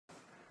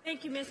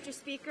Thank you, Mr.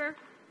 Speaker.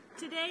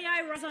 Today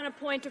I rise on a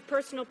point of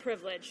personal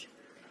privilege.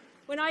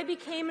 When I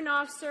became an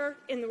officer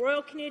in the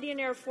Royal Canadian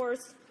Air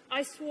Force,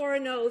 I swore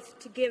an oath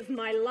to give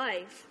my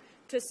life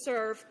to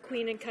serve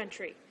Queen and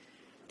country,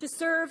 to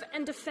serve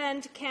and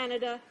defend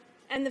Canada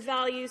and the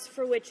values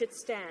for which it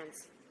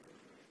stands.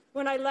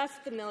 When I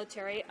left the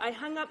military, I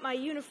hung up my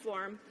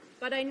uniform,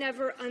 but I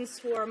never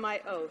unswore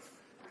my oath.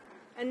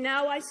 And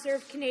now I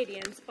serve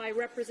Canadians by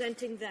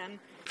representing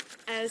them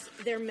as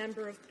their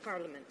Member of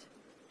Parliament.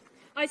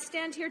 I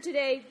stand here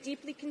today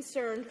deeply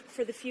concerned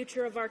for the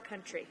future of our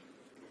country.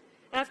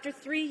 After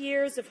 3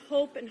 years of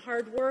hope and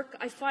hard work,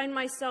 I find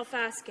myself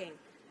asking,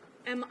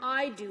 am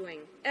I doing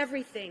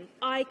everything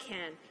I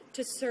can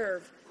to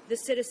serve the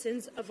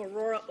citizens of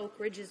Aurora, Oak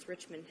Ridges,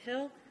 Richmond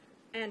Hill,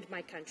 and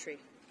my country?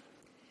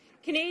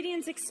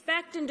 Canadians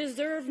expect and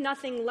deserve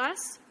nothing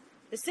less.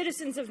 The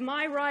citizens of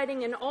my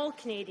riding and all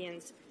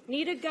Canadians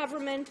need a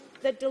government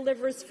that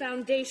delivers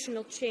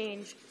foundational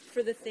change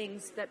for the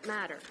things that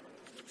matter.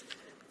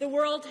 The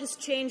world has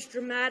changed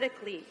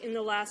dramatically in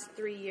the last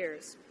 3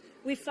 years.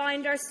 We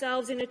find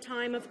ourselves in a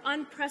time of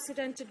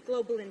unprecedented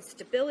global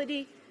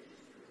instability.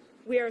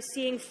 We are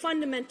seeing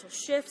fundamental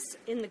shifts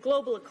in the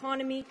global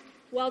economy,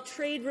 while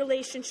trade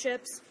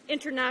relationships,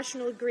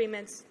 international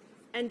agreements,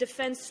 and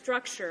defence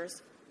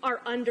structures are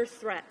under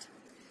threat.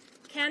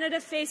 Canada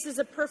faces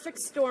a perfect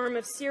storm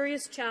of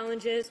serious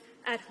challenges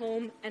at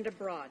home and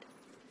abroad.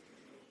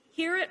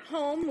 Here at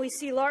home, we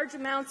see large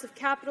amounts of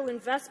capital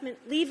investment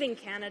leaving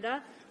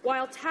Canada,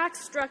 while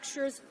tax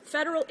structures,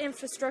 federal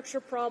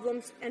infrastructure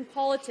problems, and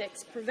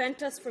politics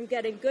prevent us from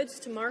getting goods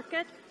to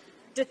market,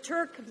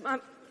 deter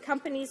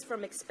companies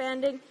from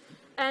expanding,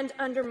 and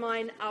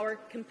undermine our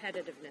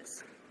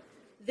competitiveness.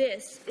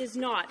 This is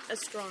not a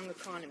strong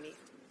economy.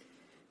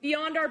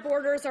 Beyond our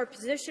borders, our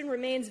position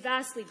remains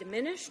vastly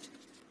diminished.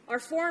 Our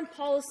foreign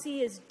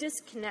policy is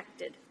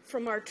disconnected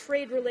from our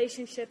trade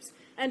relationships,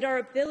 and our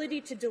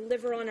ability to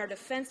deliver on our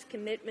defence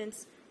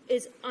commitments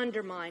is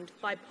undermined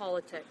by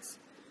politics.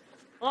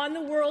 On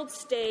the world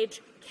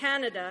stage,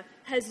 Canada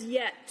has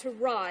yet to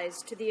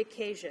rise to the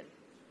occasion.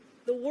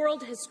 The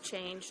world has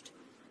changed,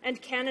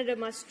 and Canada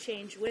must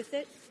change with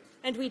it,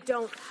 and we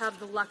don't have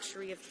the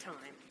luxury of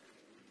time.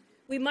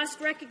 We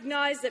must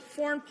recognize that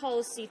foreign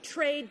policy,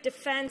 trade,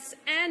 defence,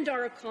 and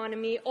our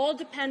economy all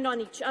depend on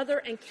each other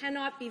and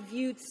cannot be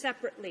viewed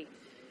separately.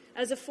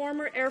 As a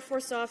former Air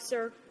Force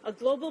officer, a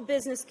global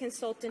business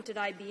consultant at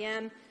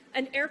IBM,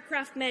 an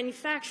aircraft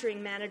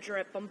manufacturing manager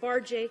at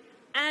Bombardier,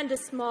 and a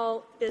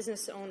small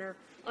business owner,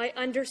 I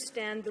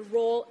understand the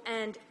role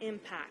and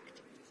impact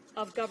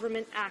of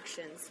government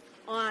actions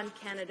on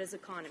Canada's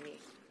economy.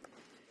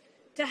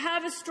 To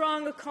have a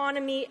strong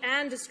economy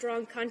and a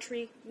strong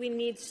country, we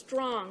need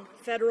strong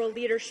federal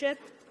leadership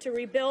to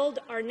rebuild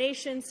our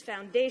nation's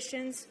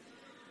foundations,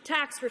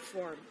 tax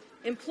reform,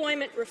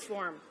 employment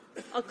reform,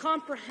 a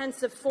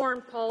comprehensive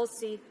foreign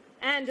policy,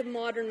 and a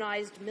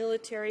modernized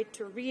military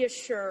to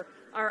reassure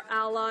our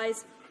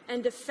allies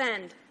and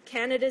defend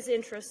Canada's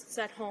interests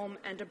at home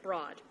and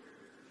abroad.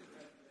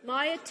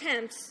 My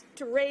attempts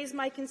to raise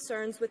my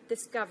concerns with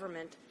this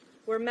government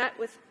were met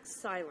with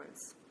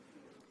silence.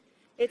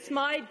 It's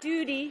my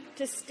duty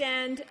to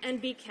stand and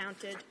be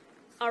counted.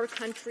 Our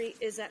country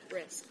is at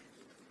risk.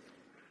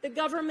 The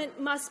government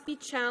must be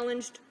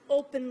challenged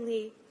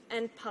openly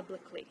and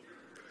publicly.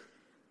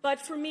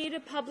 But for me to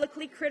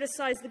publicly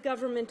criticize the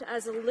government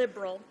as a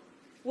Liberal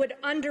would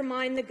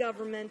undermine the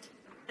government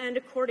and,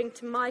 according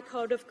to my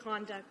code of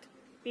conduct,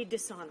 be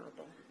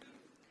dishonourable.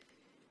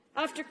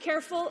 After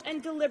careful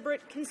and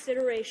deliberate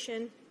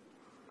consideration,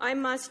 I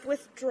must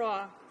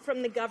withdraw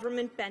from the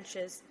government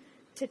benches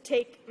to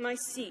take my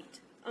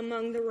seat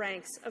among the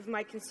ranks of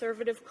my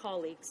Conservative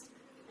colleagues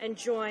and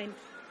join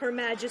Her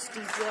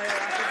Majesty's Loyal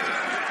Opposition.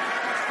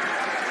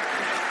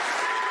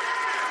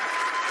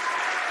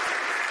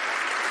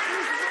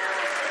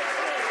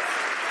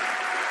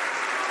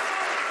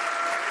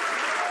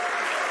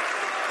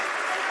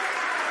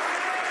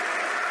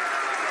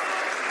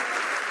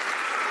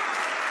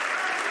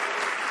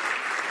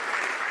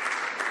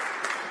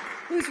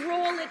 Whose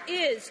role it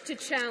is to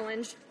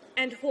challenge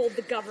and hold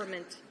the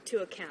government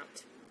to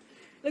account.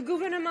 The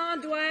government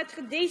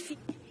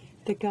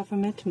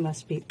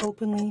must be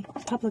openly,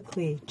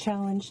 publicly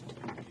challenged,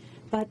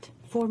 but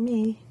for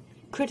me,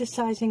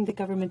 criticizing the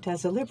government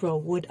as a Liberal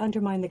would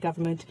undermine the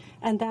government,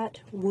 and that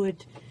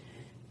would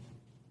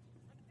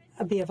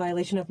be a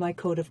violation of my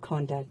code of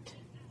conduct.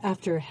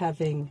 After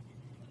having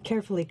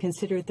carefully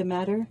considered the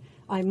matter,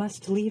 I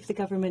must leave the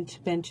government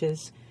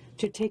benches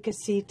to take a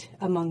seat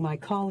among my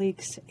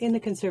colleagues in the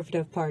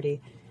Conservative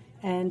Party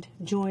and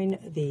join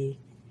the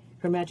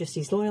Her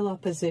Majesty's Loyal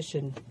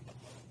Opposition,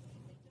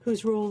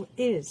 whose role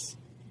is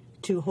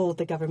to hold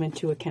the government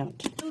to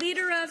account. The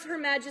Leader of Her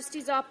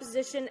Majesty's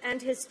Opposition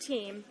and his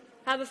team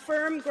have a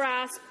firm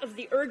grasp of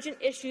the urgent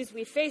issues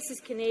we face as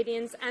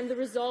Canadians and the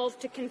resolve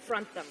to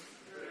confront them.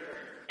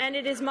 And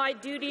it is my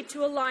duty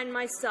to align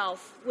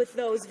myself with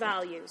those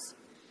values.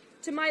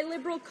 To my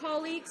Liberal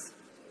colleagues,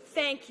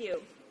 thank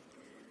you.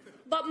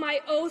 But my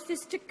oath is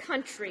to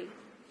country,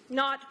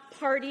 not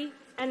party,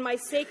 and my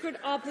sacred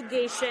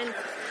obligation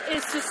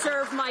is to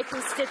serve my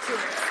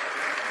constituents.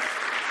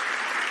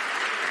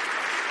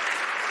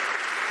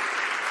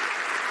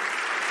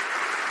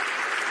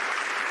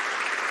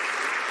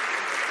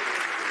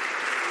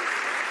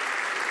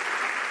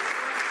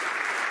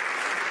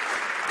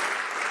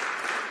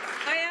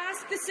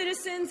 The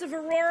citizens of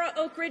Aurora,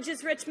 Oak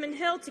Ridges, Richmond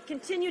Hill to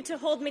continue to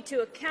hold me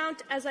to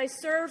account as I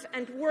serve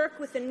and work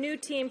with a new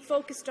team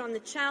focused on the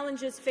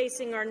challenges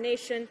facing our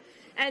nation,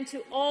 and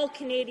to all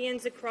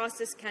Canadians across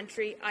this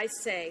country, I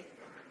say,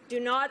 do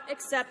not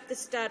accept the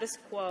status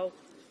quo.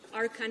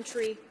 Our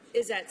country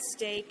is at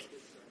stake.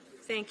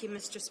 Thank you,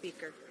 Mr.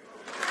 Speaker.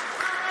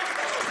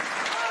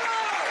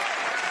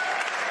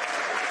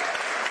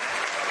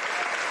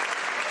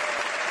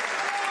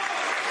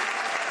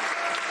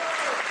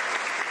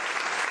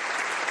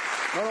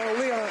 No,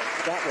 Leona,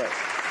 that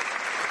way.